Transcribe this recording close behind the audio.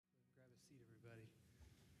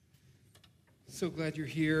So glad you're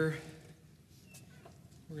here.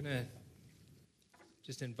 We're going to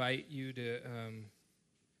just invite you to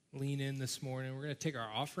lean in this morning. We're going to take our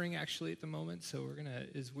offering actually at the moment. So we're going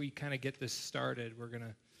to, as we kind of get this started, we're going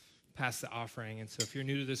to pass the offering. And so if you're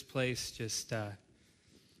new to this place, just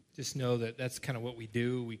know that that's kind of what we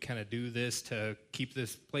do. We kind of do this to keep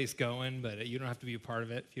this place going, but you don't have to be a part of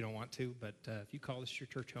it if you don't want to. But if you call this your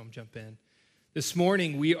church home, jump in. This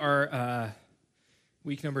morning we are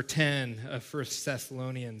week number 10 of 1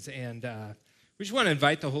 Thessalonians, and we just want to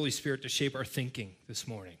invite the Holy Spirit to shape our thinking this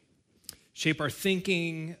morning. Shape our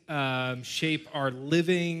thinking, shape our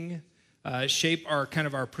living, shape our kind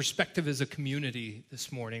of our perspective as a community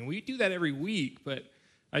this morning. We do that every week, but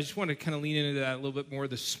I just want to kind of lean into that a little bit more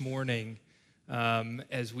this morning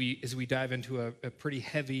as we dive into a pretty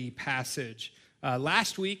heavy passage.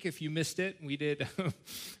 Last week, if you missed it,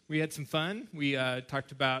 we had some fun. We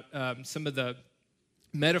talked about some of the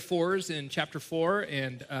metaphors in chapter 4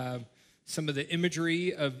 and some of the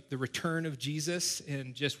imagery of the return of Jesus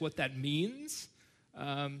and just what that means.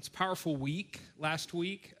 It's a powerful week last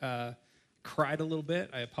week. Cried a little bit.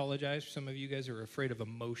 I apologize for some of you guys who are afraid of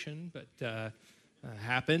emotion, but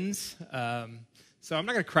happens. So I'm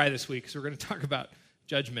not going to cry this week because we're going to talk about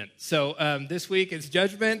judgment. So this week it's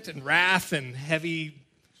judgment and wrath and heavy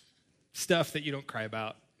stuff that you don't cry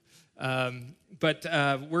about. But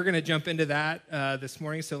we're going to jump into that this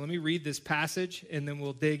morning. So let me read this passage, and then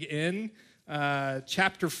we'll dig in.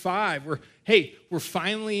 Chapter 5. We're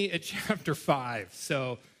finally at chapter 5.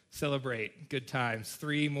 So celebrate. Good times.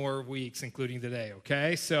 3 more weeks, including today,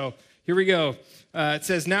 okay? So here we go. It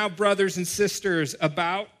says, "Now, brothers and sisters,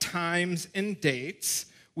 about times and dates,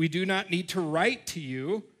 we do not need to write to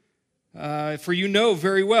you, for you know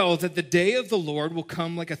very well that the day of the Lord will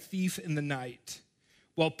come like a thief in the night.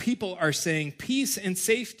 While people are saying peace and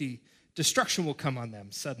safety, destruction will come on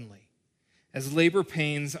them suddenly, as labor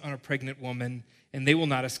pains on a pregnant woman, and they will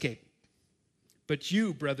not escape. But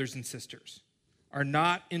you, brothers and sisters, are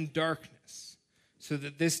not in darkness, so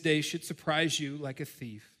that this day should surprise you like a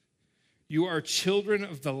thief. You are children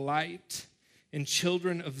of the light and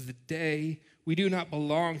children of the day. We do not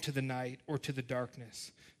belong to the night or to the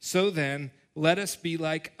darkness. So then, let us be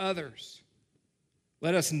like others.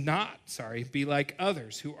 Let us not, be like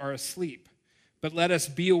others who are asleep, but let us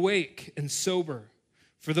be awake and sober.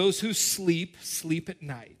 For those who sleep, sleep at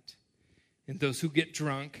night, and those who get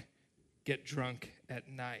drunk at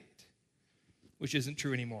night." Which isn't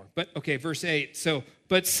true anymore. But, okay, verse 8. So,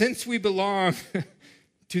 "But since we belong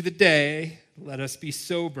to the day, let us be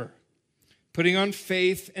sober, putting on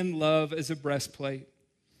faith and love as a breastplate,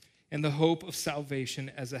 and the hope of salvation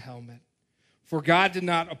as a helmet. For God did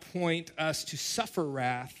not appoint us to suffer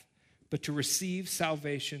wrath, but to receive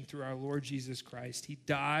salvation through our Lord Jesus Christ. He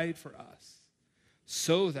died for us,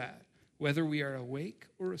 so that, whether we are awake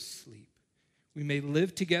or asleep, we may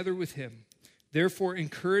live together with him. Therefore,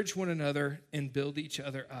 encourage one another and build each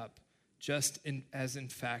other up, just as in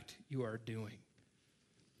fact you are doing."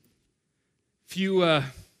 A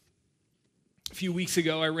few weeks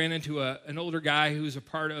ago, I ran into an older guy who was a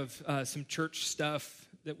part of some church stuff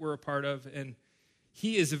that we're a part of, and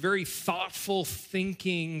he is a very thoughtful,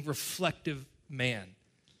 thinking, reflective man.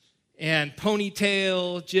 And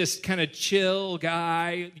ponytail, just kind of chill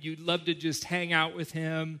guy. You'd love to just hang out with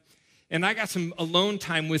him. And I got some alone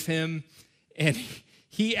time with him, and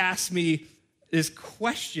he asked me this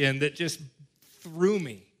question that just threw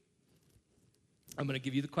me. I'm going to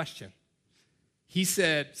give you the question. He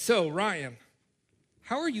said, "So, Ryan,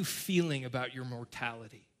 how are you feeling about your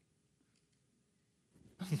mortality?"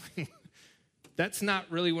 That's not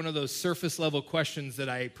really one of those surface level questions that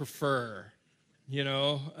I prefer,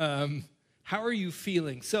 How are you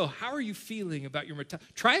feeling? So how are you feeling about your mortality?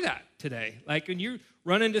 Try that today. Like when you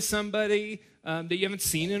run into somebody that you haven't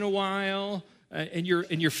seen in a while, and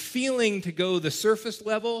you're feeling to go the surface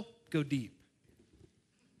level, go deep.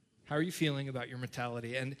 How are you feeling about your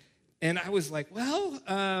mortality? And I was like, well,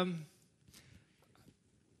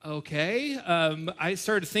 okay. I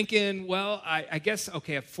started thinking, well, I guess,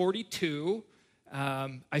 okay, at 42,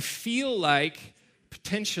 I feel like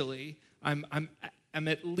potentially I'm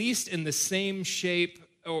at least in the same shape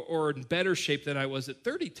or in better shape than I was at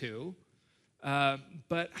 32,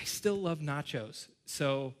 but I still love nachos.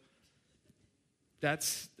 So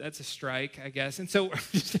that's a strike, I guess. And so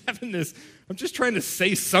I'm just trying to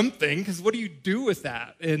say something, because what do you do with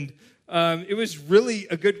that? And it was really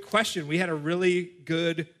a good question. We had a really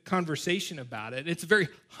good conversation about it. It's a very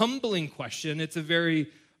humbling question. It's a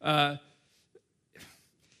very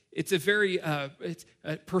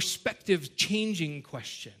perspective-changing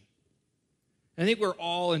question. And I think we're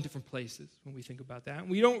all in different places when we think about that. And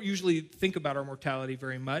we don't usually think about our mortality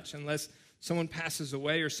very much unless someone passes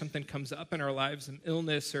away or something comes up in our lives, an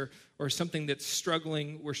illness or something that's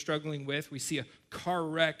we're struggling with. We see a car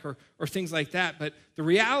wreck or things like that. But the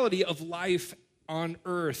reality of life on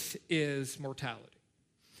earth is mortality.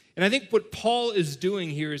 And I think what Paul is doing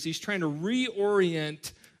here is he's trying to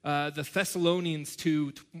reorient the Thessalonians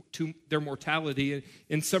to their mortality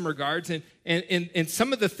in some regards. And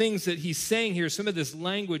some of the things that he's saying here, some of this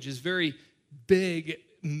language is very big,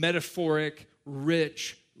 metaphoric,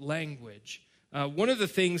 rich language. One of the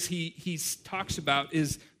things he talks about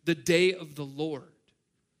is the day of the Lord,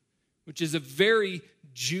 which is a very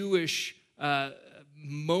Jewish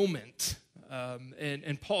moment.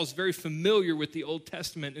 And Paul's very familiar with the Old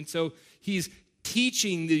Testament. And so he's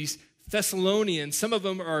teaching these Thessalonians. Some of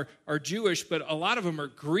them are Jewish, but a lot of them are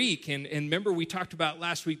Greek. And remember, we talked about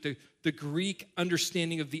last week, the Greek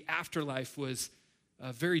understanding of the afterlife was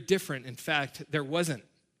very different. In fact, there wasn't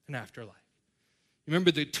an afterlife.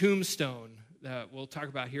 Remember the tombstone that we'll talk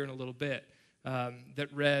about here in a little bit that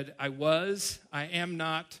read, I was, I am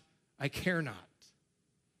not, I care not.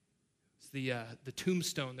 It's the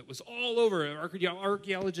tombstone that was all over.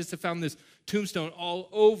 Archaeologists have found this tombstone all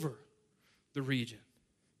over the region.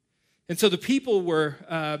 And so the people were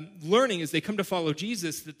learning as they come to follow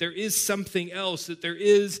Jesus that there is something else, that there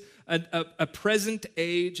is a present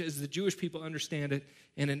age, as the Jewish people understand it,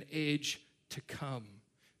 and an age to come.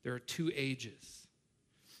 There are two ages.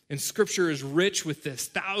 And Scripture is rich with this.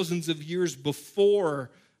 Thousands of years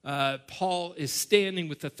before Paul is standing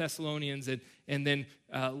with the Thessalonians and then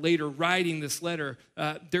later writing this letter,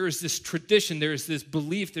 there is this tradition, there is this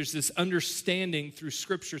belief, there's this understanding through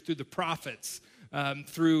Scripture, through the prophets,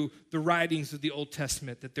 through the writings of the Old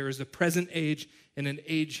Testament, that there is a present age and an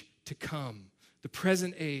age to come. The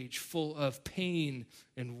present age full of pain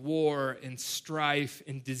and war and strife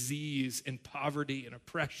and disease and poverty and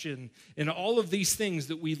oppression and all of these things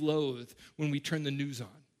that we loathe when we turn the news on.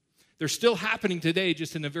 They're still happening today,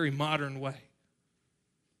 just in a very modern way.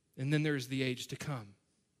 And then there's the age to come,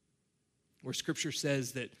 where Scripture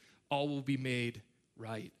says that all will be made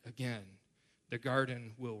right again. The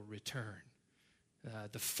garden will return.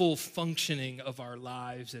 The full functioning of our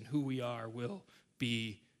lives and who we are will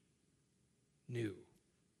be new.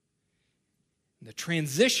 And the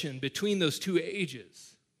transition between those two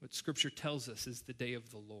ages, what Scripture tells us, is the day of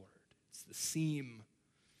the Lord. It's the seam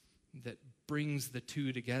that brings the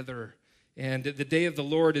two together. And the day of the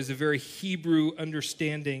Lord is a very Hebrew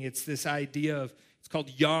understanding. It's this idea of, it's called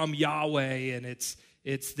Yom Yahweh, and it's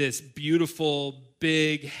this beautiful,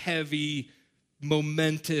 big, heavy,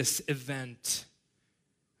 momentous event.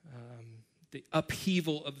 The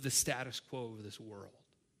upheaval of the status quo of this world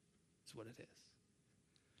is what it is.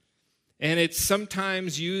 And it's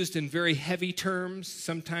sometimes used in very heavy terms,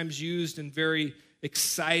 sometimes used in very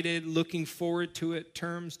excited, looking forward to it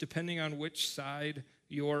terms, depending on which side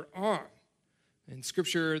you're on. In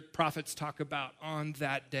Scripture, prophets talk about on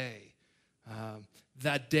that day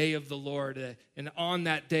of the Lord, and on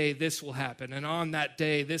that day this will happen, and on that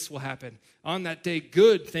day this will happen. On that day,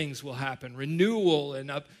 good things will happen, renewal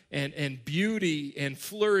and beauty and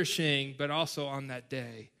flourishing, but also on that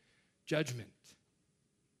day, judgment,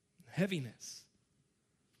 heaviness.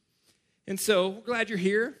 And so we're glad you're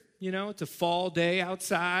here. You know, it's a fall day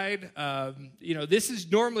outside. This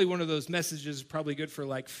is normally one of those messages probably good for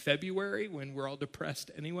like February when we're all depressed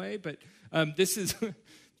anyway. But this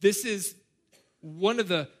is one of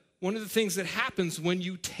the things that happens when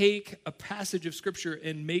you take a passage of Scripture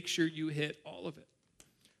and make sure you hit all of it.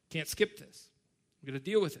 Can't skip this. We're going to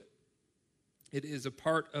deal with it. It is a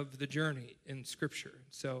part of the journey in Scripture.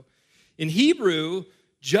 So in Hebrew,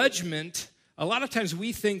 judgment, a lot of times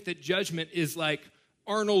we think that judgment is like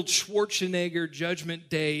Arnold Schwarzenegger Judgment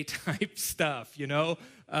Day type stuff,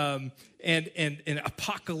 and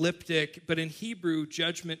apocalyptic. But in Hebrew,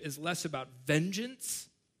 judgment is less about vengeance,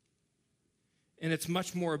 and it's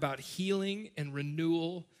much more about healing and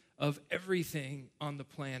renewal of everything on the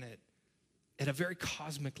planet at a very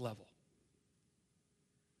cosmic level.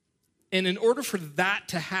 And in order for that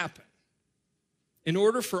to happen, in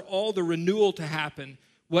order for all the renewal to happen,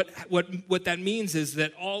 what that means is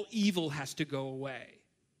that all evil has to go away.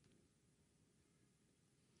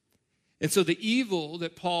 And so the evil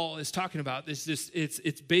that Paul is talking about is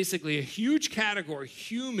it's basically a huge category: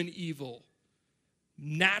 human evil,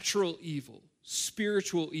 natural evil,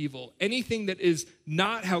 spiritual evil, anything that is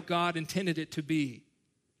not how God intended it to be,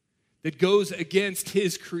 that goes against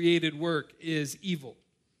his created work, is evil.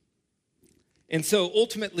 And so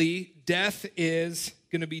ultimately, death is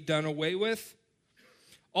going to be done away with.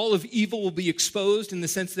 All of evil will be exposed in the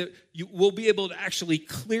sense that you will be able to actually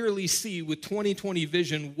clearly see with 20/20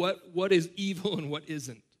 vision what is evil and what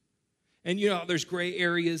isn't. And there's gray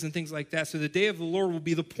areas and things like that. So the day of the Lord will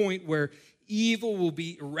be the point where evil will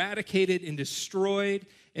be eradicated and destroyed,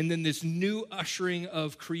 and then this new ushering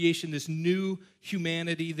of creation, this new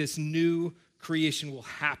humanity, this new creation will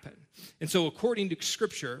happen. And so according to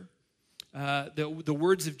Scripture, the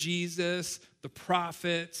words of Jesus, the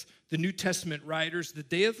prophets, the New Testament writers, the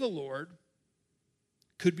day of the Lord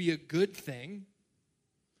could be a good thing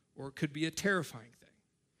or it could be a terrifying thing,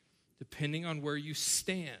 depending on where you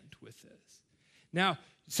stand with this. Now,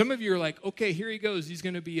 some of you are like, okay, here he goes. He's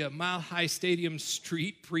going to be a Mile High Stadium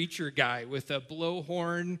street preacher guy with a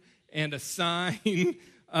blowhorn and a sign.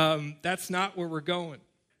 That's not where we're going.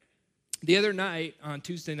 The other night, on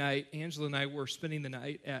Tuesday night, Angela and I were spending the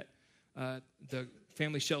night at the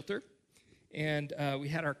family shelter. And we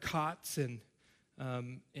had our cots, and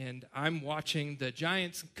I'm watching the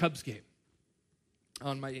Giants-Cubs game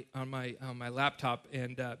on my laptop,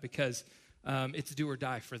 and because it's do or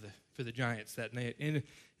die for the Giants that night.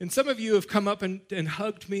 And some of you have come up and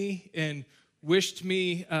hugged me and wished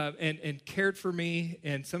me and cared for me,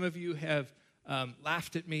 and some of you have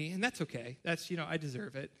laughed at me, and that's okay. That's I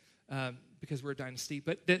deserve it because we're a dynasty.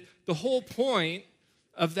 But the whole point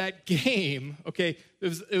of that game, okay, it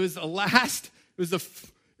was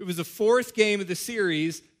the fourth game of the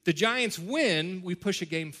series. The Giants win, we push a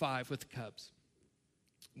game 5 with the Cubs.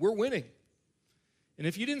 We're winning. And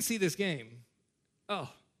if you didn't see this game,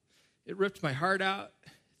 it ripped my heart out,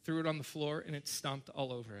 threw it on the floor, and it stomped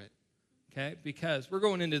all over it. Okay? Because we're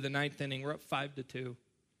going into the 9th inning, we're up 5-2.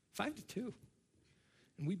 5-2.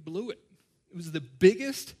 And we blew it. It was the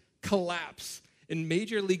biggest collapse in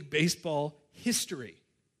Major League Baseball history.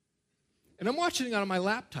 And I'm watching it on my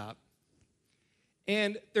laptop,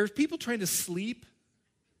 and there's people trying to sleep,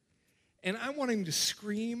 and I'm wanting to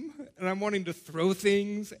scream, and I'm wanting to throw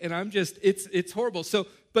things, and it's horrible. So,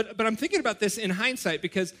 but I'm thinking about this in hindsight,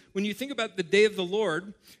 because when you think about the day of the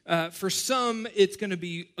Lord, for some, it's going to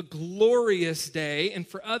be a glorious day, and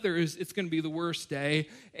for others, it's going to be the worst day.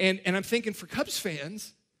 And I'm thinking for Cubs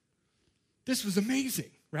fans, this was amazing.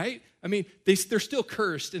 Right? I mean, they're still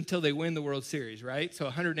cursed until they win the World Series, right? So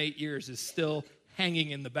 108 years is still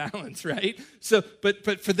hanging in the balance, right? So,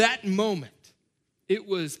 but for that moment, it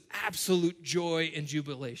was absolute joy and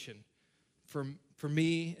jubilation for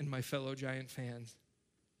me and my fellow Giant fans.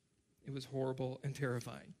 It was horrible and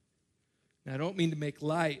terrifying. Now, I don't mean to make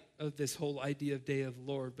light of this whole idea of Day of the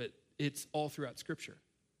Lord, but it's all throughout Scripture.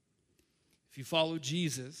 If you follow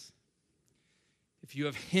Jesus, if you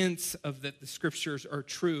have hints of that the Scriptures are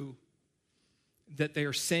true, that they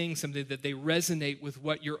are saying something, that they resonate with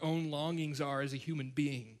what your own longings are as a human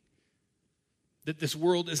being, that this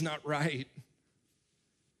world is not right,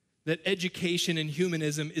 that education and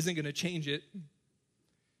humanism isn't going to change it,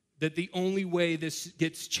 that the only way this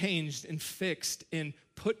gets changed and fixed and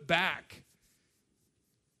put back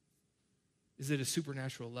is at a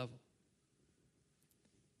supernatural level,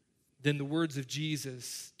 then the words of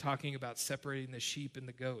Jesus talking about separating the sheep and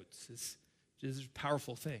the goats is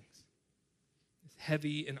powerful things.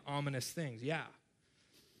 Heavy and ominous things, yeah.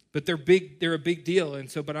 But they're a big deal. And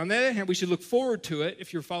so, but on the other hand, we should look forward to it.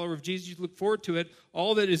 If you're a follower of Jesus, you look forward to it.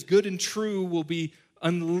 All that is good and true will be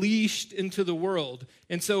unleashed into the world.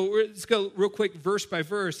 And so let's go real quick verse by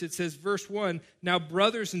verse. It says, verse 1, now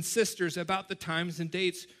brothers and sisters, about the times and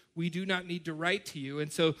dates, we do not need to write to you.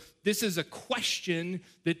 And so this is a question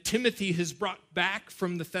that Timothy has brought back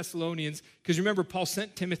from the Thessalonians. Because remember, Paul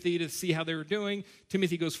sent Timothy to see how they were doing.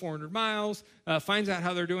 Timothy goes 400 miles, finds out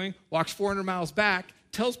how they're doing, walks 400 miles back,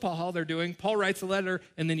 tells Paul how they're doing. Paul writes a letter,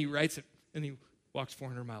 and then he writes it, and he walks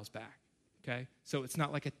 400 miles back. Okay? So it's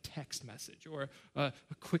not like a text message or a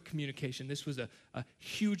quick communication. This was a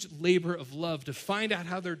huge labor of love to find out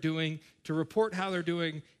how they're doing, to report how they're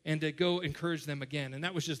doing, and to go encourage them again. And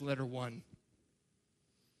that was just letter 1.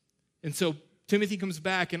 And so Timothy comes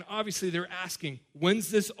back, and obviously they're asking, when's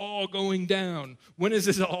this all going down? When is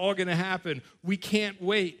this all going to happen? We can't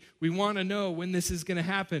wait. We want to know when this is going to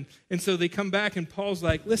happen. And so they come back, and Paul's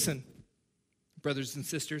like, listen, brothers and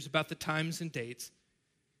sisters, about the times and dates,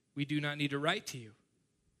 we do not need to write to you.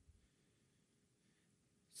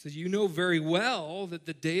 So you know very well that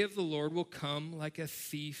the day of the Lord will come like a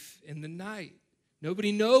thief in the night.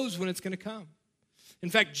 Nobody knows when it's going to come. In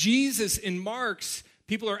fact, Jesus in Mark's,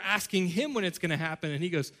 people are asking him when it's going to happen, and he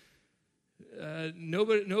goes,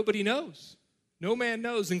 nobody knows. No man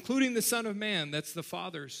knows, including the Son of Man. That's the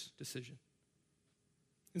Father's decision.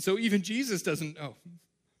 And so even Jesus doesn't know.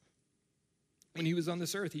 When he was on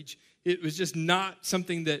this earth, it was just not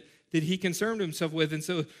something that that he concerned himself with. And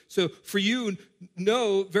so for you,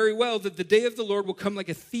 know very well that the day of the Lord will come like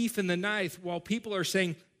a thief in the night, while people are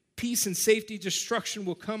saying peace and safety, destruction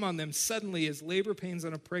will come on them suddenly as labor pains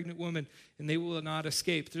on a pregnant woman, and they will not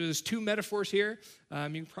escape. So there's two metaphors here. You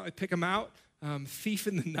can probably pick them out. Thief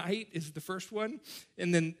in the night is the first one,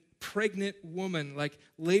 and then pregnant woman, like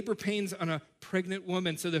labor pains on a pregnant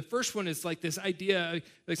woman. So the first one is like this idea,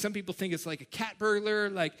 like some people think it's like a cat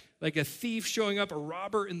burglar, like a thief showing up, a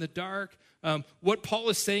robber in the dark. What Paul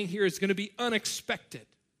is saying here is going to be unexpected.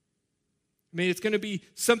 I mean, it's going to be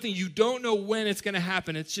something you don't know when it's going to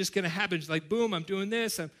happen. It's just going to happen. It's like, boom, I'm doing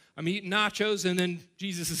this. I'm eating nachos, and then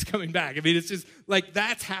Jesus is coming back. I mean, it's just like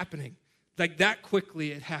that's happening. Like that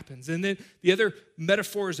quickly it happens. And then the other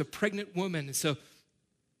metaphor is a pregnant woman. And so,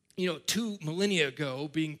 2 millennia ago,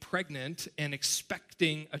 being pregnant and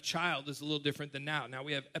expecting a child is a little different than now. Now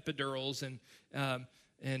we have epidurals and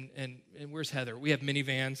where's Heather? We have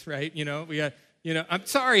minivans, right? We got, I'm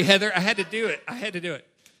sorry, Heather, I had to do it.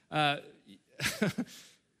 That's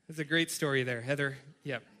a great story there, Heather.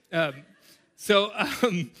 Yeah.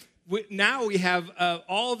 Now we have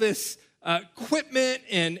all this equipment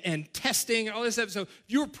and testing and all this stuff. So if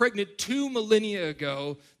you were pregnant 2 millennia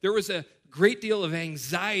ago, there was a great deal of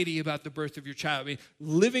anxiety about the birth of your child. I mean,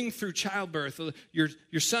 living through childbirth, your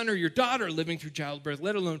son or your daughter living through childbirth,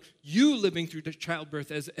 let alone you living through childbirth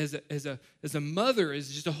as a mother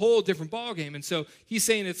is just a whole different ballgame. And so he's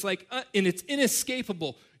saying it's like, and it's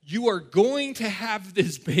inescapable. You are going to have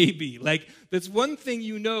this baby. Like, that's one thing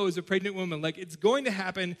as a pregnant woman. Like, it's going to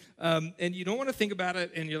happen, and you don't want to think about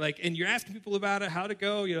it, and you're asking people about it, how to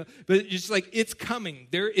go, but it's just like, it's coming.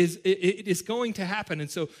 It is going to happen. And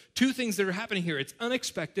so 2 things that are happening here. It's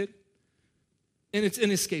unexpected, and it's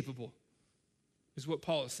inescapable, is what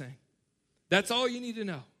Paul is saying. That's all you need to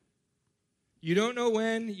know. You don't know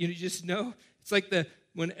when, you just know. It's like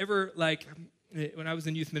when I was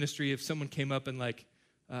in youth ministry, if someone came up and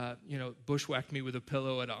bushwhacked me with a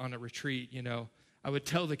pillow on a retreat, I would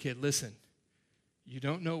tell the kid, listen, you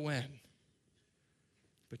don't know when,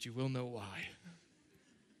 but you will know why.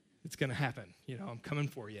 It's going to happen. I'm coming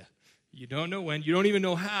for you. You don't know when, you don't even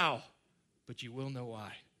know how, but you will know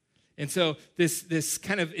why. And so this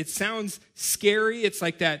kind of, it sounds scary. It's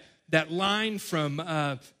like that line from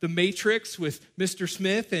The Matrix with Mr.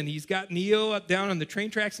 Smith, and he's got Neo up down on the train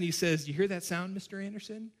tracks, and he says, you hear that sound, Mr.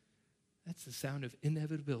 Anderson? That's the sound of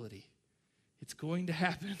inevitability. It's going to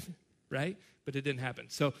happen, right? But it didn't happen.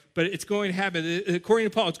 But it's going to happen. According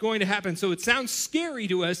to Paul, it's going to happen. So it sounds scary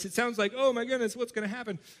to us. It sounds like, oh my goodness, what's going to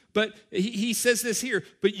happen? But he says this here,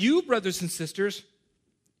 but you, brothers and sisters,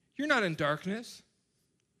 you're not in darkness,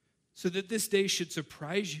 so that this day should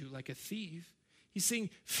surprise you like a thief. He's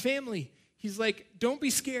saying, family, he's like, don't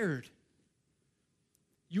be scared.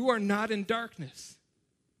 You are not in darkness.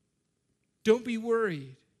 Don't be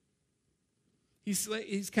worried. He's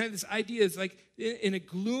kind of this idea is like in a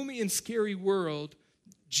gloomy and scary world,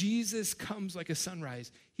 Jesus comes like a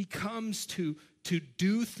sunrise. He comes to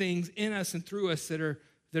do things in us and through us that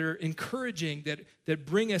are encouraging, that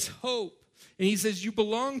bring us hope. And he says, you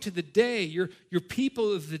belong to the day. You're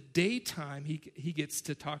people of the daytime, he gets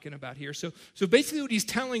to talking about here. So basically what he's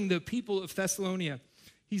telling the people of Thessalonica,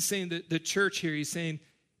 he's saying that the church here, he's saying,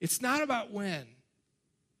 it's not about when.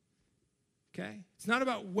 Okay? It's not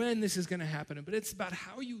about when this is going to happen, but it's about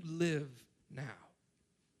how you live now.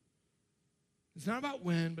 It's not about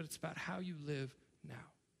when, but it's about how you live now.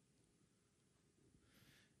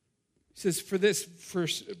 He says,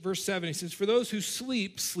 verse 7, he says, for those who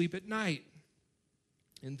sleep, sleep at night.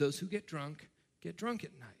 And those who get drunk at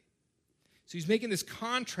night. So he's making this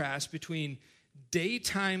contrast between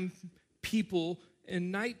daytime people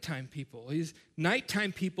and nighttime people.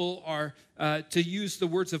 Nighttime people are, to use the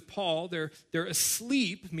words of Paul, they're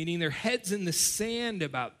asleep, meaning their head's in the sand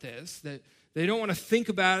about this, that they don't want to think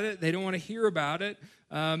about it, they don't want to hear about it.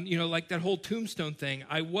 Like that whole tombstone thing.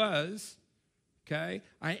 I was, okay?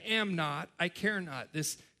 I am not, I care not.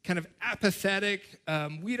 This kind of apathetic,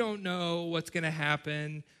 we don't know what's going to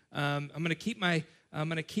happen. I'm going to keep my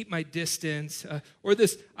distance. Or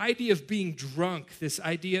this idea of being drunk, this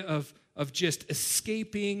idea of just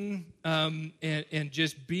escaping and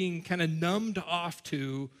just being kind of numbed off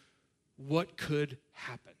to what could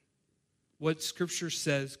happen. What Scripture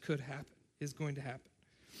says could happen, is going to happen.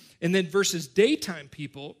 And then versus daytime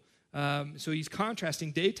people, so he's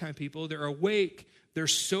contrasting daytime people. They're awake, they're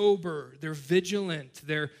sober, they're vigilant,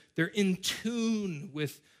 they're in tune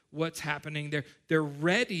with what's happening. They're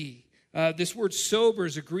ready. This word sober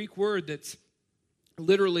is a Greek word that's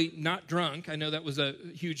literally not drunk. I know that was a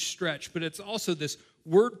huge stretch, but it's also this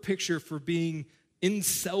word picture for being in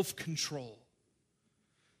self-control.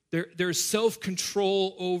 There's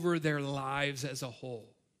self-control over their lives as a whole.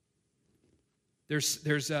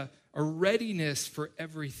 There's a readiness for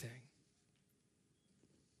everything.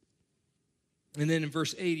 And then in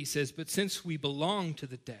verse 8 he says, but since we belong to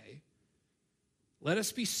the day, let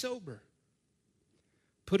us be sober,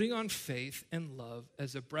 putting on faith and love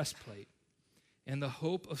as a breastplate and the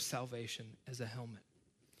hope of salvation as a helmet.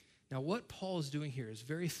 Now what Paul is doing here is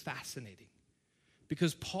very fascinating,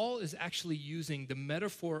 because Paul is actually using the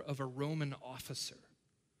metaphor of a Roman officer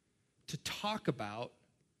to talk about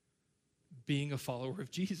being a follower of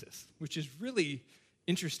Jesus, which is really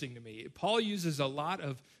interesting to me. Paul uses a lot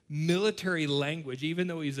of military language, even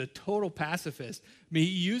though he's a total pacifist. I mean, he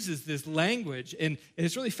uses this language, and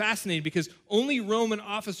it's really fascinating because only Roman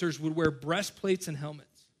officers would wear breastplates and helmets.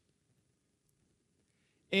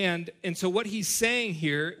 And so what he's saying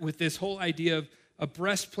here with this whole idea of a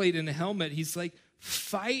breastplate and a helmet, he's like,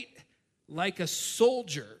 fight like a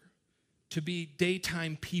soldier to be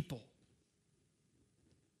daytime people.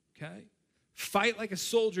 Okay? Fight like a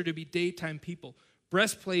soldier to be daytime people.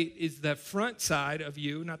 Breastplate is the front side of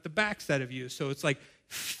you, not the back side of you. So it's like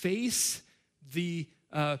face the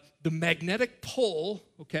magnetic pull,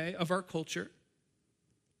 okay, of our culture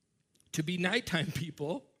to be nighttime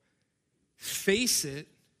people. Face it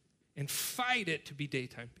and fight it to be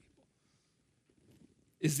daytime people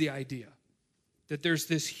is the idea. That there's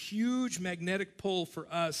this huge magnetic pull for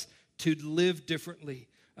us to live differently.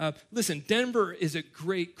 Listen, Denver is a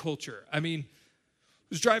great culture. I mean, I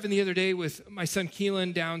was driving the other day with my son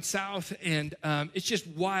Keelan down south, and it's just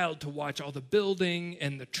wild to watch all the building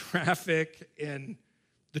and the traffic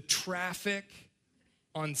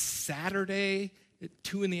on Saturday at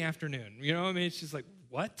 2 p.m. You know, I mean, it's just like,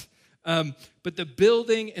 what? But the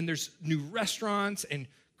building, and there's new restaurants and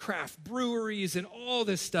craft breweries and all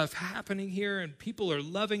this stuff happening here, and people are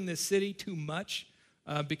loving this city too much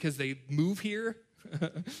because they move here.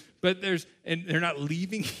 But they're not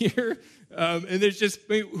leaving here. And there's just,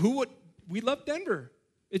 we love Denver.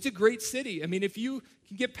 It's a great city. I mean, if you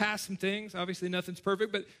can get past some things, obviously nothing's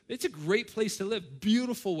perfect, but it's a great place to live.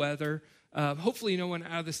 Beautiful weather. Hopefully no one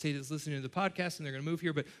out of the state is listening to the podcast and they're going to move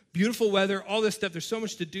here, but beautiful weather, all this stuff. There's so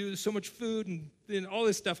much to do. There's so much food and all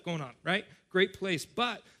this stuff going on, right? Great place.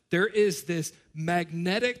 But there is this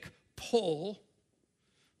magnetic pull,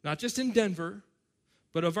 not just in Denver,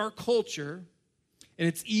 but of our culture, and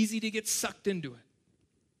it's easy to get sucked into it.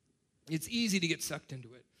 It's easy to get sucked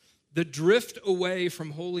into it. The drift away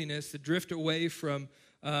from holiness, the drift away from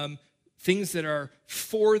things that are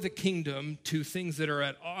for the kingdom to things that are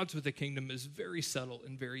at odds with the kingdom is very subtle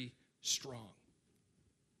and very strong.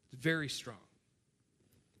 It's very strong.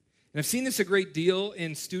 And I've seen this a great deal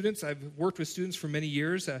in students. I've worked with students for many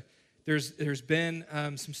years. There's been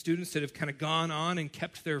some students that have kind of gone on and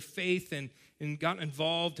kept their faith and gotten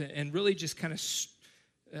involved and really just kind of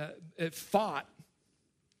fought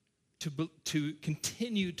to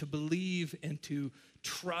continue to believe and to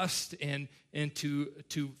trust and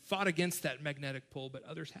to fought against that magnetic pull, but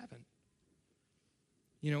others haven't.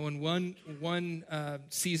 You know, in one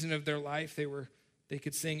season of their life, they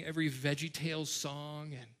could sing every VeggieTales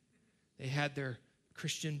song, and they had their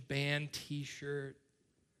Christian band T-shirt,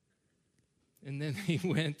 and then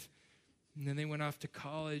they went off to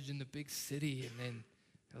college in the big city, and then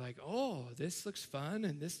they're like, oh, this looks fun,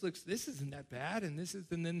 and this isn't that bad, and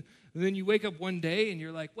then you wake up one day and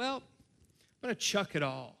you're like, well, I'm going to chuck it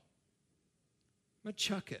all. I'm going to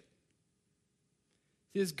chuck it.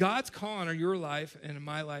 Because God's calling on your life and in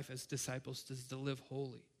my life as disciples is to live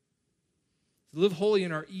holy. To live holy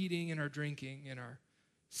in our eating, in our drinking, in our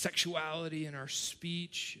sexuality, in our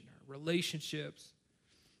speech, in our relationships.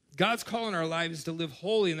 God's call in our lives to live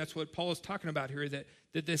holy, and that's what Paul is talking about here, that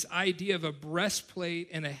this idea of a breastplate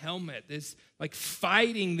and a helmet, this like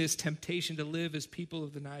fighting this temptation to live as people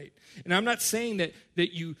of the night. And I'm not saying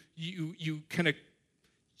that you kind of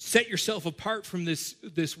set yourself apart from this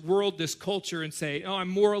world, this culture, and say, oh, I'm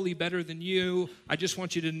morally better than you. I just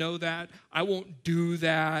want you to know that. I won't do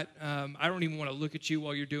that. I don't even want to look at you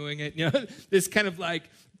while you're doing it. You know, this kind of like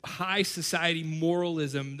high society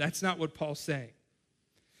moralism, that's not what Paul's saying.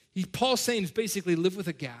 Paul's saying is basically live with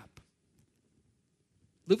a gap.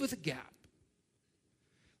 Live with a gap.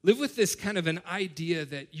 Live with this kind of an idea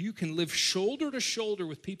that you can live shoulder to shoulder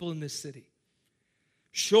with people in this city.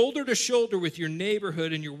 Shoulder to shoulder with your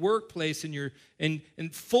neighborhood and your workplace and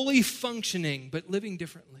fully functioning, but living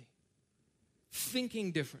differently.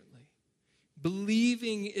 Thinking differently.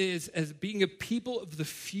 Believing as being a people of the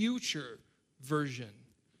future version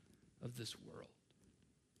of this world.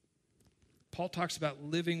 Paul talks about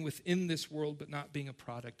living within this world, but not being a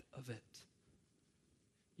product of it.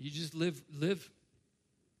 You just live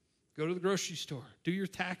Go to the grocery store. Do your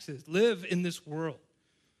taxes. Live in this world.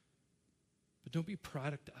 But don't be a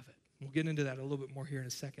product of it. We'll get into that a little bit more here in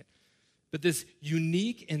a second. But this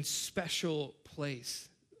unique and special place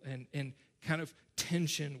and kind of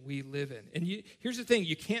tension we live in. And here's the thing,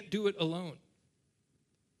 you can't do it alone.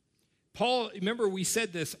 Paul, remember we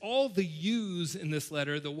said this, all the yous in this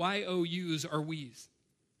letter, the Y-O-U's are we's.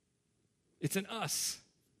 It's an us.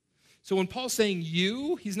 So when Paul's saying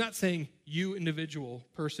you, he's not saying you individual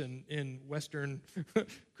person in Western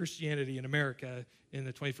Christianity in America in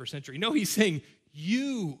the 21st century. No, he's saying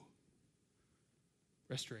you,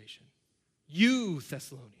 Restoration. You,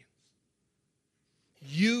 Thessalonians.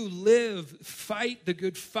 You live, fight the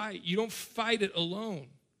good fight. You don't fight it alone.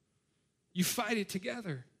 You fight it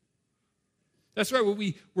together. That's right,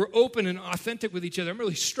 when we're open and authentic with each other. I'm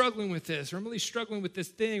really struggling with this, or I'm really struggling with this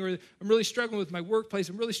thing, or I'm really struggling with my workplace.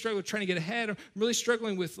 I'm really struggling with trying to get ahead. I'm really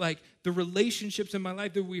struggling with the relationships in my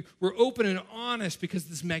life. That we're open and honest because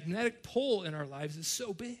this magnetic pull in our lives is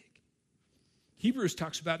so big. Hebrews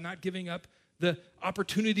talks about not giving up the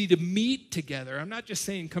opportunity to meet together. I'm not just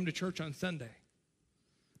saying come to church on Sunday.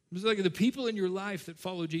 It's like the people in your life that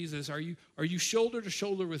follow Jesus, are you shoulder to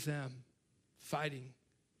shoulder with them, fighting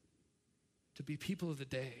to be people of the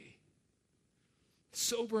day,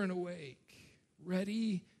 sober and awake,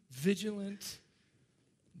 ready, vigilant,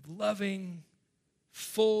 loving,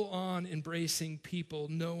 full-on embracing people,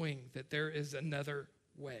 knowing that there is another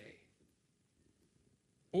way?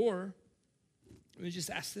 Or, let me just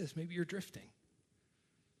ask this, maybe you're drifting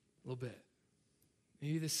a little bit.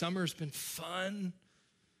 Maybe this summer's been fun.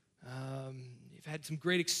 You've had some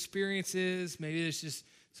great experiences. Maybe there's just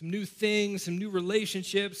some new things, some new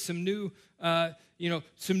relationships, some new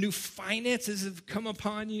finances have come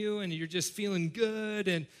upon you, and you're just feeling good,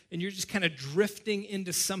 and you're just kind of drifting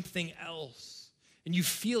into something else. And you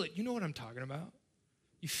feel it. You know what I'm talking about.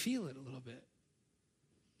 You feel it a little bit.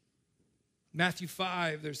 Matthew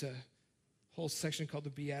 5, there's a whole section called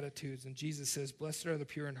the Beatitudes, and Jesus says, "Blessed are the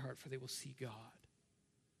pure in heart, for they will see God."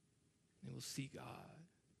 They will see God.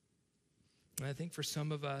 And I think for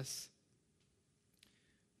some of us,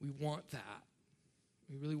 we want that.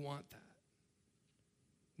 We really want that.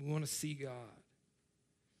 We want to see God.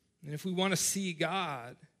 And if we want to see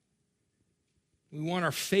God, we want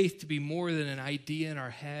our faith to be more than an idea in our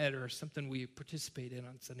head or something we participate in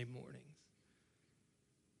on Sunday mornings.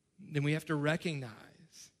 Then we have to recognize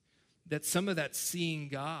that some of that seeing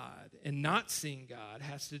God and not seeing God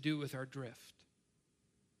has to do with our drift.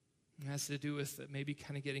 It has to do with maybe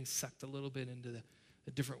kind of getting sucked a little bit into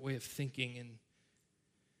a different way of thinking and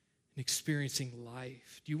experiencing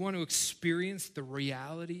life. Do you want to experience the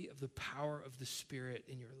reality of the power of the Spirit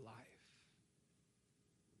in your life?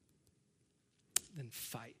 Then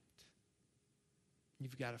fight.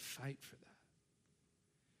 You've got to fight for that.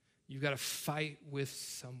 You've got to fight with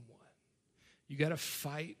someone. You've got to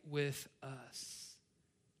fight with us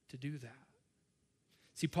to do that.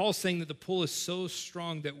 See, Paul's saying that the pull is so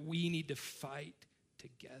strong that we need to fight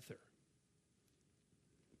together.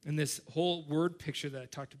 And this whole word picture that I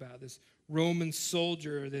talked about, this Roman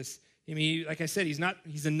soldier, like I said, he's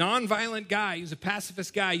a nonviolent guy. He's a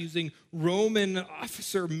pacifist guy using Roman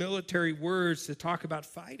officer military words to talk about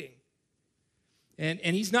fighting. And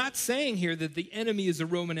he's not saying here that the enemy is the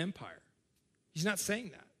Roman Empire. He's not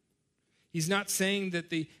saying that. He's not saying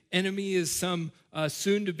that the enemy is some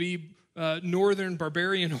soon-to-be northern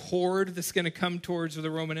barbarian horde that's going to come towards the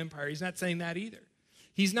Roman Empire. He's not saying that either.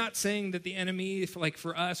 He's not saying that the enemy, like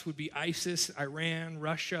for us, would be ISIS, Iran,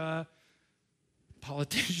 Russia,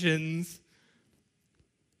 politicians.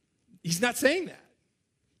 He's not saying that.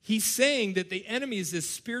 He's saying that the enemy is this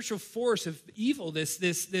spiritual force of evil, this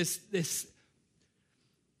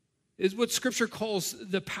is what Scripture calls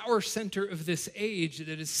the power center of this age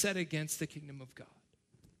that is set against the kingdom of God.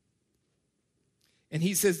 And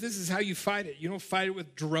he says this is how you fight it. You don't fight it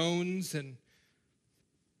with drones and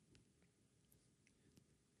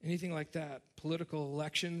anything like that. Political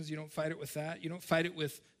elections, you don't fight it with that. You don't fight it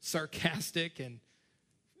with sarcastic and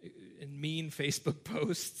mean Facebook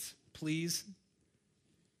posts, please.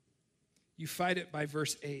 You fight it by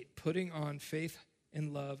verse 8, putting on faith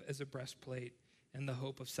and love as a breastplate and the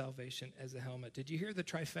hope of salvation as a helmet. Did you hear the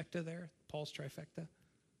trifecta there? Paul's trifecta?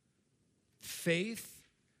 Faith,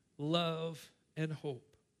 love, and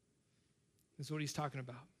hope is what he's talking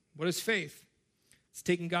about. What is faith? It's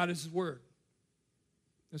taking God at his word.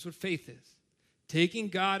 That's what faith is. Taking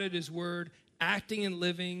God at his word, acting and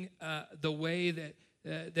living the way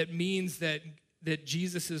that means that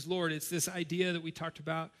Jesus is Lord. It's this idea that we talked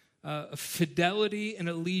about of fidelity and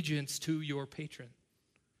allegiance to your patron,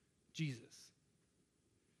 Jesus.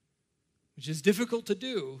 which is difficult to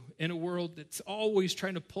do in a world that's always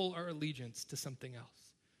trying to pull our allegiance to something else.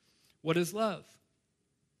 What is love?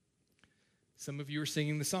 Some of you are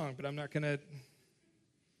singing the song, but I'm not going to.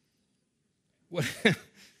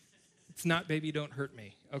 It's not Baby Don't Hurt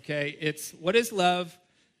Me, okay? It's what is love?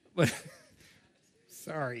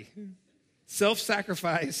 Sorry.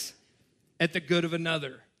 Self-sacrifice at the good of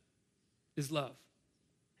another is love.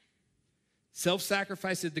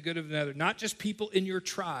 Self-sacrifice at the good of another. Not just people in your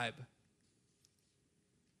tribe.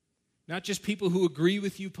 Not just people who agree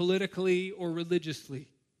with you politically or religiously.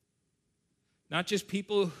 Not just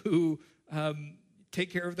people who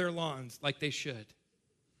take care of their lawns like they should.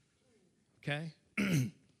 Okay?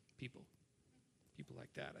 People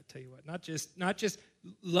like that, I tell you what. Not just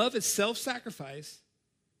love is self-sacrifice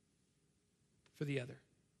for the other.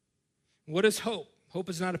 What is hope? Hope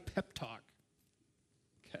is not a pep talk.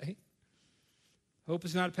 Okay? Hope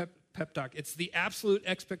is not a pep talk. It's the absolute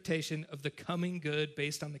expectation of the coming good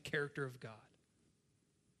based on the character of God.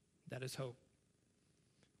 That is hope.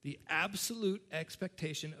 The absolute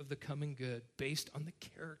expectation of the coming good based on the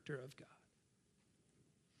character of God.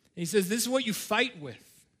 And he says, this is what you fight with.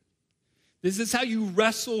 This is how you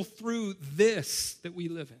wrestle through this that we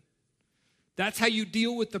live in. That's how you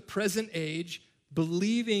deal with the present age,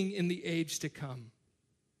 believing in the age to come.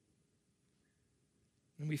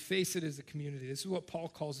 And we face it as a community. This is what Paul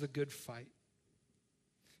calls the good fight.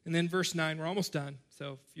 And then verse 9, we're almost done.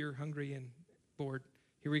 So if you're hungry and bored,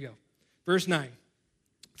 here we go. Verse 9.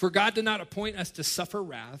 For God did not appoint us to suffer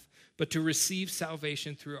wrath, but to receive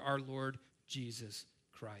salvation through our Lord Jesus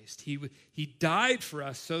Christ. He died for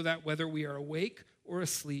us so that whether we are awake or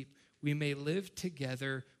asleep, we may live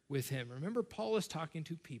together with him. Remember, Paul is talking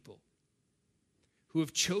to people who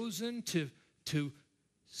have chosen to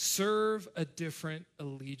serve a different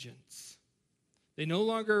allegiance. They no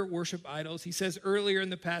longer worship idols. He says earlier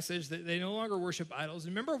in the passage that they no longer worship idols.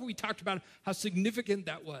 Remember we talked about how significant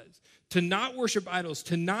that was. To not worship idols,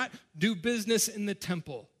 to not do business in the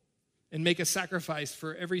temple and make a sacrifice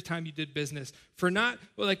for every time you did business. For not,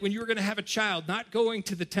 like when you were going to have a child, not going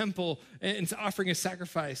to the temple and offering a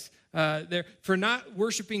sacrifice there. For not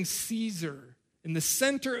worshiping Caesar. In the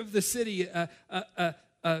center of the city,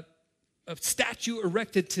 a statue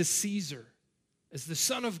erected to Caesar as the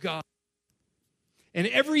Son of God. And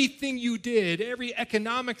everything you did, every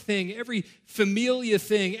economic thing, every familia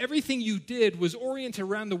thing, everything you did was oriented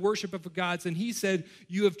around the worship of the gods. And he said,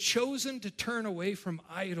 you have chosen to turn away from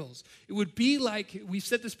idols. It would be like, we've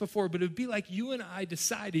said this before, but it would be like you and I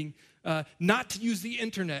deciding not to use the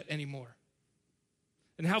internet anymore.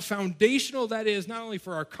 And how foundational that is, not only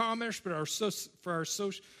for our commerce, but for our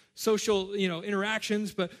social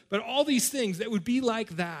interactions, but all these things that would be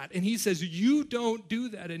like that. And he says, you don't do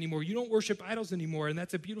that anymore. You don't worship idols anymore, and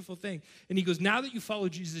that's a beautiful thing. And he goes, now that you follow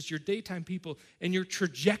Jesus, you're daytime people, and your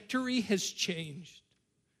trajectory has changed.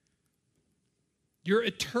 Your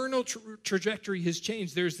eternal trajectory has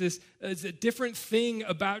changed. There's a different thing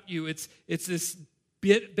about you. It's this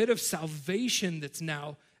bit of salvation that's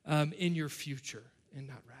now in your future, and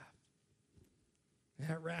not wrath. And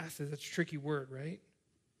that wrath is a tricky word, right?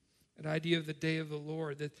 That idea of the day of the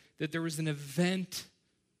Lord, that there was an event,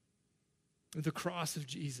 the cross of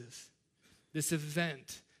Jesus. This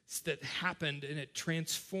event that happened, and it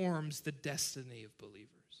transforms the destiny of believers.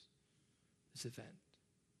 This event.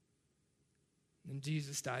 And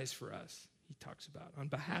Jesus dies for us, he talks about, on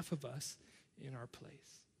behalf of us in our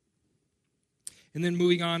place. And then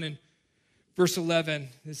moving on in verse 11,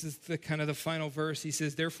 this is the kind of the final verse. He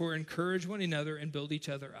says, therefore encourage one another and build each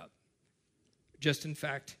other up. Just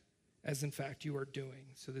as in fact you are doing.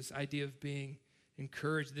 So this idea of being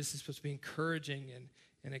encouraged, this is supposed to be encouraging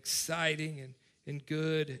and exciting and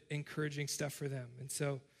good, encouraging stuff for them. And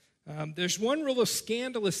so there's one real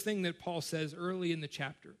scandalous thing that Paul says early in the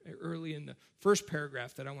chapter, early in the first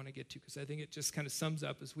paragraph that I want to get to, because I think it just kind of sums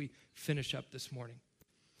up as we finish up this morning.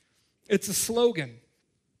 It's a slogan.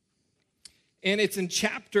 And it's in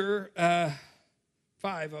chapter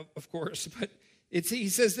 5, of course, but he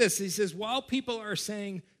says this. He says, while people are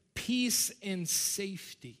saying peace and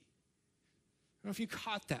safety. I don't know if you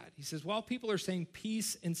caught that. He says, while people are saying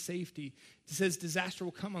peace and safety, he says disaster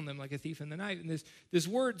will come on them like a thief in the night. And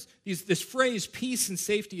this phrase, peace and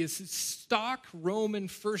safety, is stock Roman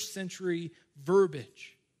first century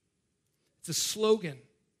verbiage. It's a slogan.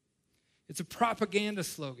 It's a propaganda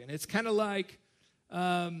slogan. It's kind of like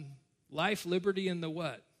life, liberty, and the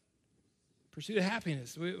what? Pursuit of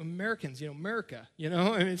happiness. Americans, America, I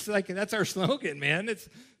mean, it's like, that's our slogan, man. It's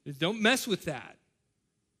don't mess with that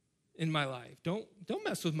in my life. Don't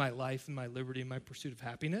mess with my life and my liberty and my pursuit of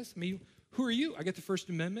happiness. I mean, who are you? I get the First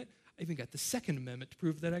Amendment. I even got the Second Amendment to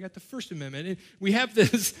prove that I got the First Amendment. And we have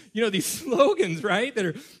this, these slogans, right,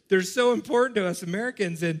 they're so important to us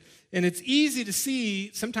Americans. And it's easy to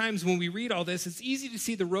see, sometimes when we read all this, it's easy to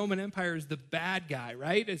see the Roman Empire as the bad guy,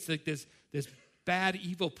 right? It's like this bad,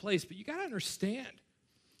 evil place. But you got to understand,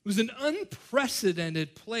 it was an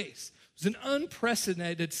unprecedented place. It was an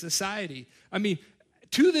unprecedented society. I mean,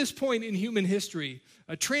 to this point in human history,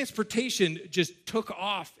 transportation just took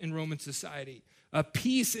off in Roman society.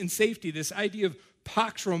 Peace and safety, this idea of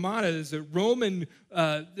Pax Romana, is the Roman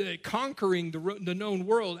conquering the known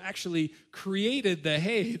world, actually created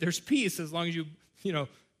hey, there's peace as long as you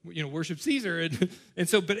worship Caesar.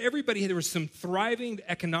 But there was some thriving,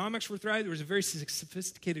 the economics were thriving. There was a very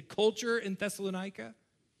sophisticated culture in Thessalonica.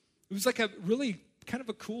 It was like a really kind of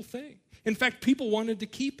a cool thing. In fact, people wanted to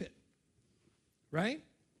keep it, right?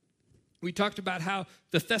 We talked about how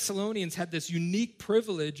the Thessalonians had this unique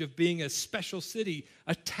privilege of being a special city,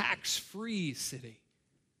 a tax-free city.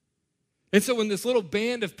 And so when this little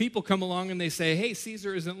band of people come along and they say, hey,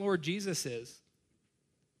 Caesar isn't Lord, Jesus is.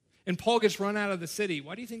 And Paul gets run out of the city.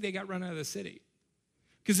 Why do you think they got run out of the city?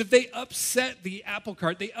 Because if they upset the apple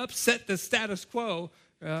cart, they upset the status quo,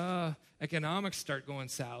 economics start going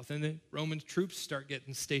south, and then Roman troops start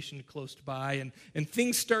getting stationed close by, and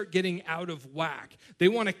things start getting out of whack. They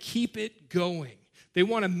want to keep it going. They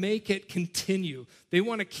want to make it continue. They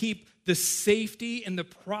want to keep the safety and the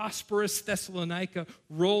prosperous Thessalonica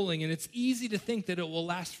rolling, and it's easy to think that it will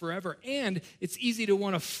last forever, and it's easy to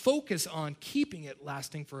want to focus on keeping it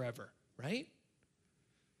lasting forever, right?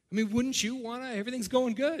 I mean, wouldn't you want to? Everything's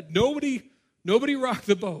going good. Nobody rock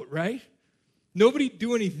the boat, right? Nobody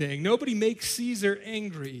do anything. Nobody make Caesar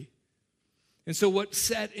angry. And so what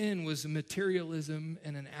set in was a materialism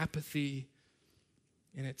and an apathy,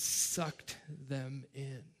 and it sucked them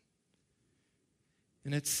in.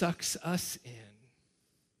 And it sucks us in.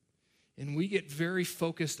 And we get very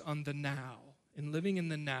focused on the now and living in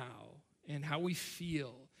the now and how we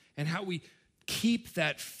feel and how we keep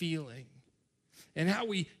that feeling and how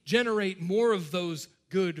we generate more of those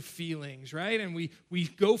good feelings, right? And we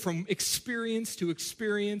go from experience to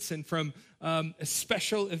experience and from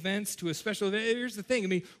special events to a special event. Here's the thing. I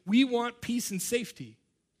mean, we want peace and safety.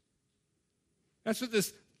 That's what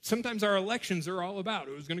sometimes our elections are all about.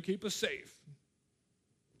 Who's going to keep us safe?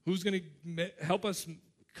 Who's going to help us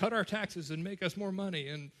cut our taxes and make us more money?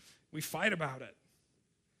 And we fight about it.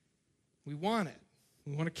 We want it.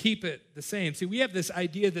 We want to keep it the same. See, we have this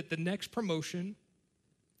idea that the next promotion,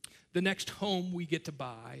 the next home we get to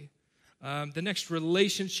buy, the next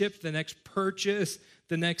relationship, the next purchase,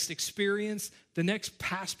 the next experience, the next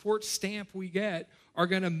passport stamp we get are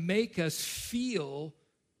going to make us feel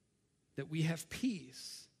that we have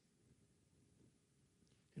peace.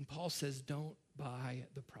 And Paul says, don't buy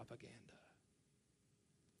the propaganda.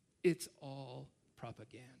 It's all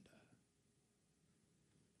propaganda.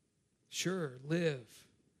 Sure, live,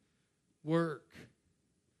 work,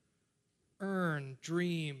 earn,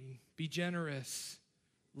 dream, be generous,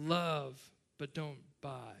 love, but don't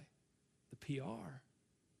buy the PR.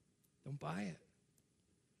 Don't buy it.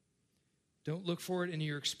 Don't look for it in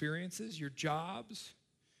your experiences, your jobs,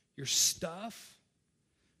 your stuff.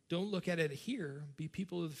 Don't look at it here. Be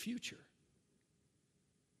people of the future.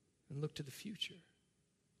 And look to the future.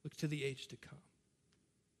 Look to the age to come.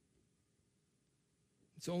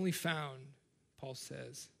 It's only found, Paul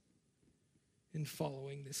says, in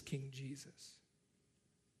following this King Jesus.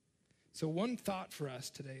 So one thought for us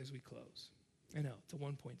today as we close. I know, it's a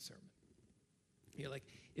one-point sermon. You're like,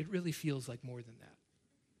 it really feels like more than that.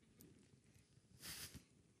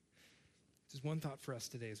 Just one thought for us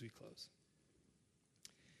today as we close.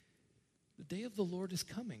 The day of the Lord is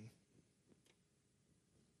coming.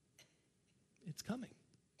 It's coming.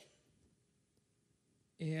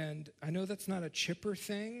 And I know that's not a chipper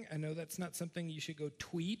thing. I know that's not something you should go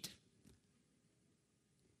tweet.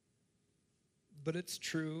 But it's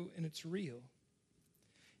true and it's real.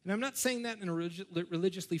 And I'm not saying that in a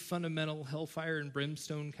religiously fundamental hellfire and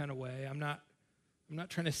brimstone kind of way. I'm not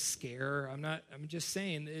trying to scare. I'm just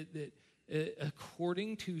saying that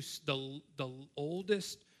according to the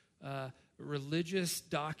oldest religious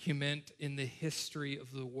document in the history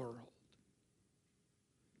of the world,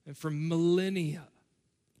 and for millennia,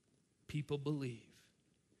 people believe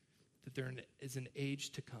that there is an age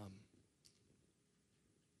to come,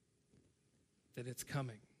 that it's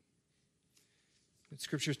coming. And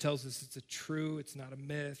Scripture tells us it's not a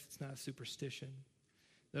myth, it's not a superstition,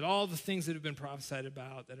 that all the things that have been prophesied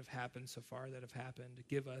about that have happened so far, that have happened,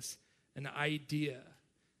 give us an idea,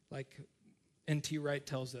 like N.T. Wright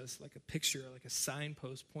tells us, like a picture, like a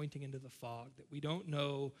signpost pointing into the fog, that we don't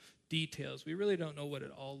know details. We really don't know what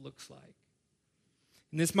it all looks like.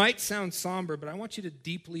 And this might sound somber, but I want you to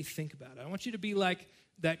deeply think about it. I want you to be like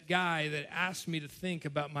that guy that asked me to think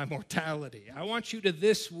about my mortality. I want you to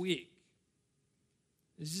this week.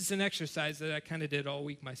 This is an exercise that I kind of did all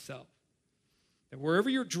week myself. That wherever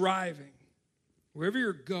you're driving, wherever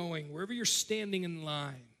you're going, wherever you're standing in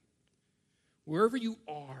line, wherever you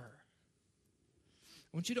are,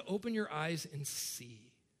 I want you to open your eyes and see.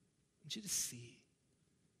 I want you to see.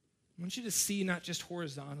 I want you to see not just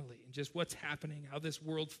horizontally and just what's happening, how this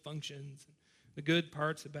world functions, the good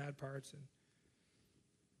parts, the bad parts.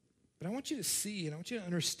 But I want you to see, and I want you to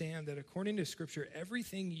understand that according to Scripture,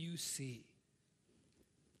 everything you see,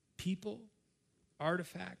 people,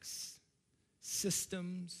 artifacts,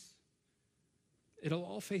 systems, it'll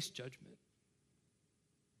all face judgment.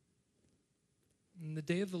 And the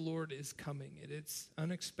day of the Lord is coming. It's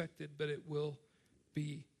unexpected, but it will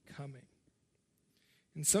be coming.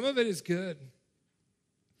 And some of it is good.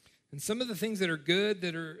 And some of the things that are good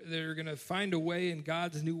that are going to find a way in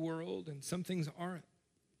God's new world, and some things aren't.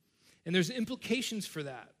 And there's implications for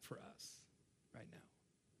that for us right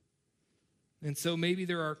now. And so maybe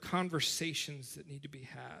there are conversations that need to be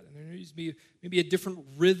had. And there needs to be maybe a different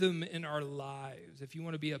rhythm in our lives. If you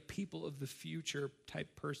want to be a people of the future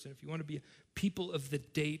type person, if you want to be a people of the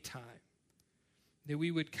daytime, that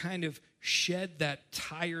we would kind of shed that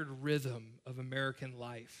tired rhythm of American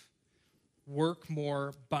life. Work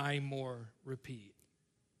more, buy more, repeat.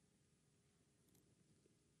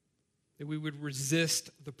 That we would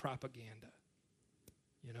resist the propaganda,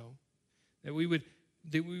 That we would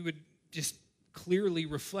just clearly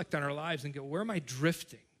reflect on our lives and go, where am I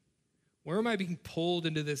drifting? Where am I being pulled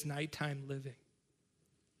into this nighttime living?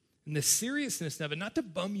 And the seriousness of it, not to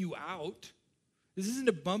bum you out. This isn't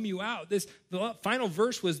to bum you out. The final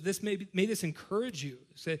verse was, this may this encourage you.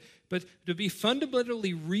 But to be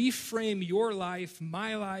fundamentally reframe your life,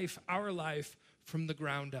 my life, our life from the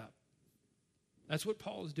ground up. That's what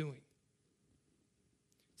Paul is doing.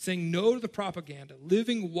 Saying no to the propaganda,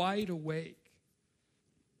 living wide awake,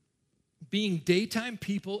 being daytime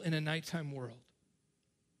people in a nighttime world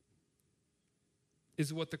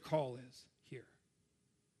is what the call is here.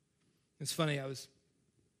 It's funny, I was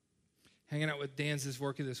hanging out with Dan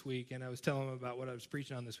Zizworka this week, and I was telling him about what I was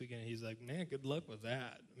preaching on this weekend, and he's like, man, good luck with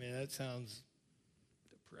that. I mean, that sounds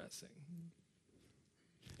depressing.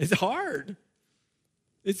 It's hard.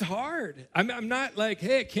 It's hard. I'm not like,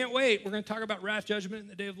 hey, I can't wait. We're going to talk about wrath, judgment,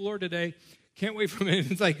 and the day of the Lord today. Can't wait for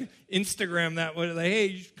it. It's like Instagram that way. Like,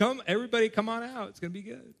 hey, everybody come on out. It's going to be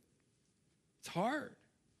good. It's hard.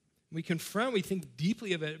 We confront, we think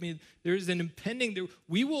deeply of it. I mean, there's an impending,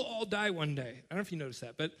 we will all die one day. I don't know if you noticed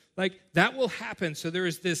that, but like that will happen. So there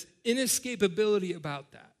is this inescapability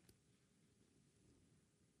about that.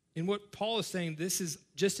 And what Paul is saying, this is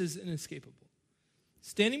just as inescapable.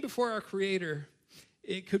 Standing before our Creator,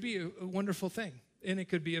 it could be a wonderful thing, and it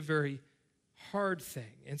could be a very hard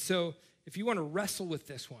thing. And so if you want to wrestle with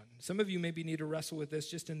this one, some of you maybe need to wrestle with this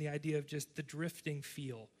just in the idea of just the drifting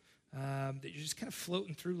feel. That you're just kind of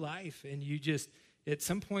floating through life, and you just, at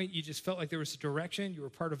some point, you just felt like there was a direction. You were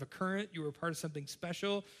part of a current. You were part of something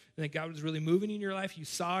special, and that God was really moving in your life. You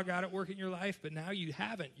saw God at work in your life, but now you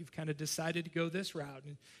haven't. You've kind of decided to go this route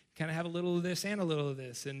and kind of have a little of this and a little of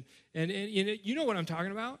this, and you know what I'm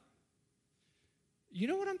talking about. You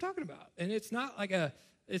know what I'm talking about, and it's not like a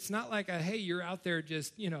hey, you're out there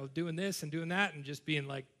just doing this and doing that and just being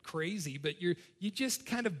like crazy, but you just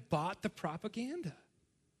kind of bought the propaganda.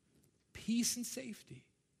 Peace and safety.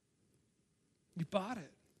 You bought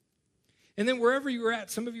it. And then wherever you were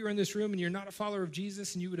at, some of you are in this room and you're not a follower of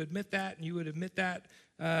Jesus, and you would admit that,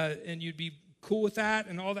 and you'd be cool with that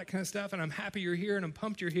and all that kind of stuff, and I'm happy you're here and I'm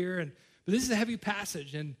pumped you're here, but this is a heavy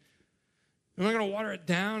passage, and am I going to water it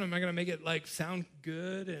down? Am I going to make it like sound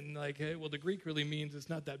good and like, hey, well, the Greek really means it's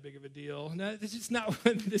not that big of a deal? No, this is not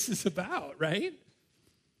what this is about, right?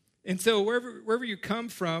 And so wherever you come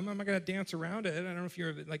from, I'm not going to dance around it. I don't know if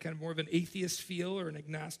you're like kind of more of an atheist feel or an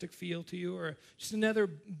agnostic feel to you, or just another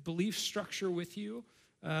belief structure with you.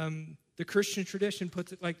 The Christian tradition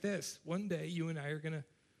puts it like this: one day you and I are going to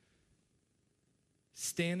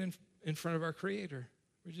stand in front of our Creator.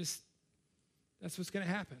 That's what's going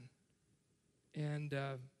to happen. And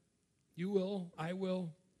you will, I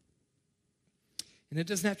will. And it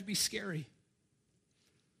doesn't have to be scary.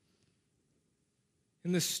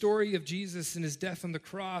 And the story of Jesus and his death on the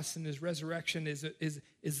cross and his resurrection is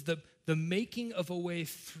the making of a way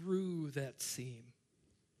through that seam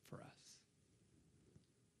for us.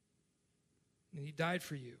 And he died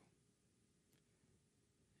for you.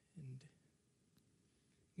 And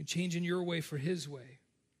You're changing your way for his way.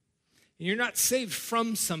 And you're not saved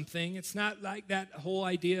from something. It's not like that whole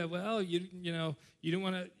idea, well, you don't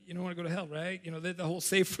want to go to hell, right? The whole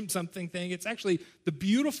saved from something thing. It's actually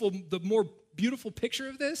the more beautiful picture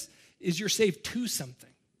of this is you're saved to something.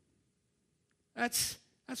 That's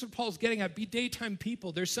what Paul's getting at. Be daytime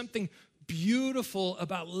people. There's something beautiful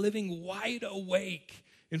about living wide awake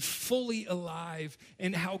and fully alive,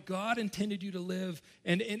 and how God intended you to live,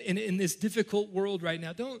 and in this difficult world right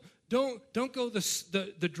now. Don't go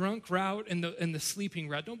the drunk route and the sleeping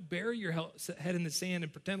route. Don't bury your head in the sand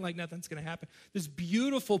and pretend like nothing's going to happen. This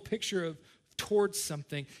beautiful picture of towards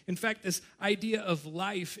something. In fact, this idea of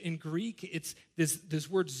life in Greek, it's this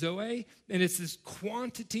word zoe, and it's this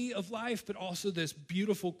quantity of life, but also this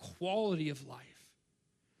beautiful quality of life.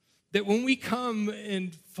 That when we come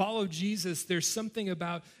and follow Jesus, there's something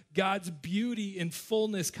about God's beauty and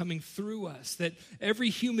fullness coming through us, that every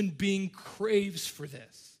human being craves for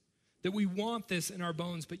this, that we want this in our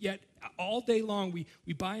bones, but yet all day long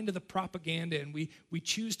we buy into the propaganda and we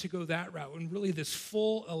choose to go that route, and really this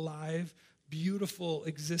full, alive, beautiful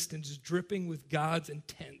existence dripping with God's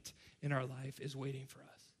intent in our life is waiting for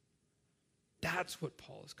us. That's what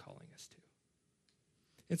Paul is calling us to.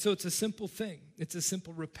 And so it's a simple thing. It's a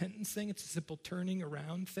simple repentance thing. It's a simple turning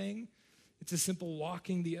around thing. It's a simple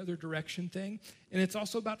walking the other direction thing. And it's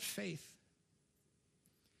also about faith.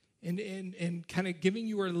 And kind of giving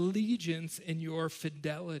your allegiance and your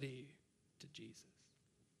fidelity to Jesus.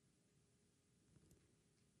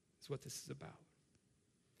 That's what this is about.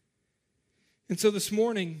 And so this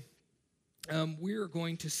morning, we are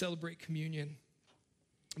going to celebrate communion.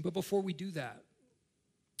 But before we do that,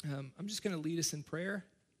 I'm just going to lead us in prayer.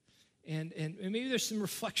 And maybe there's some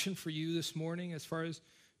reflection for you this morning as far as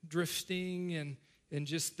drifting and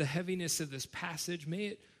just the heaviness of this passage. May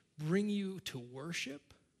it bring you to worship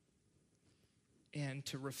and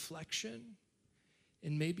to reflection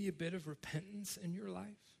and maybe a bit of repentance in your life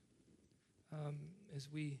as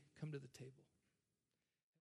we come to the table.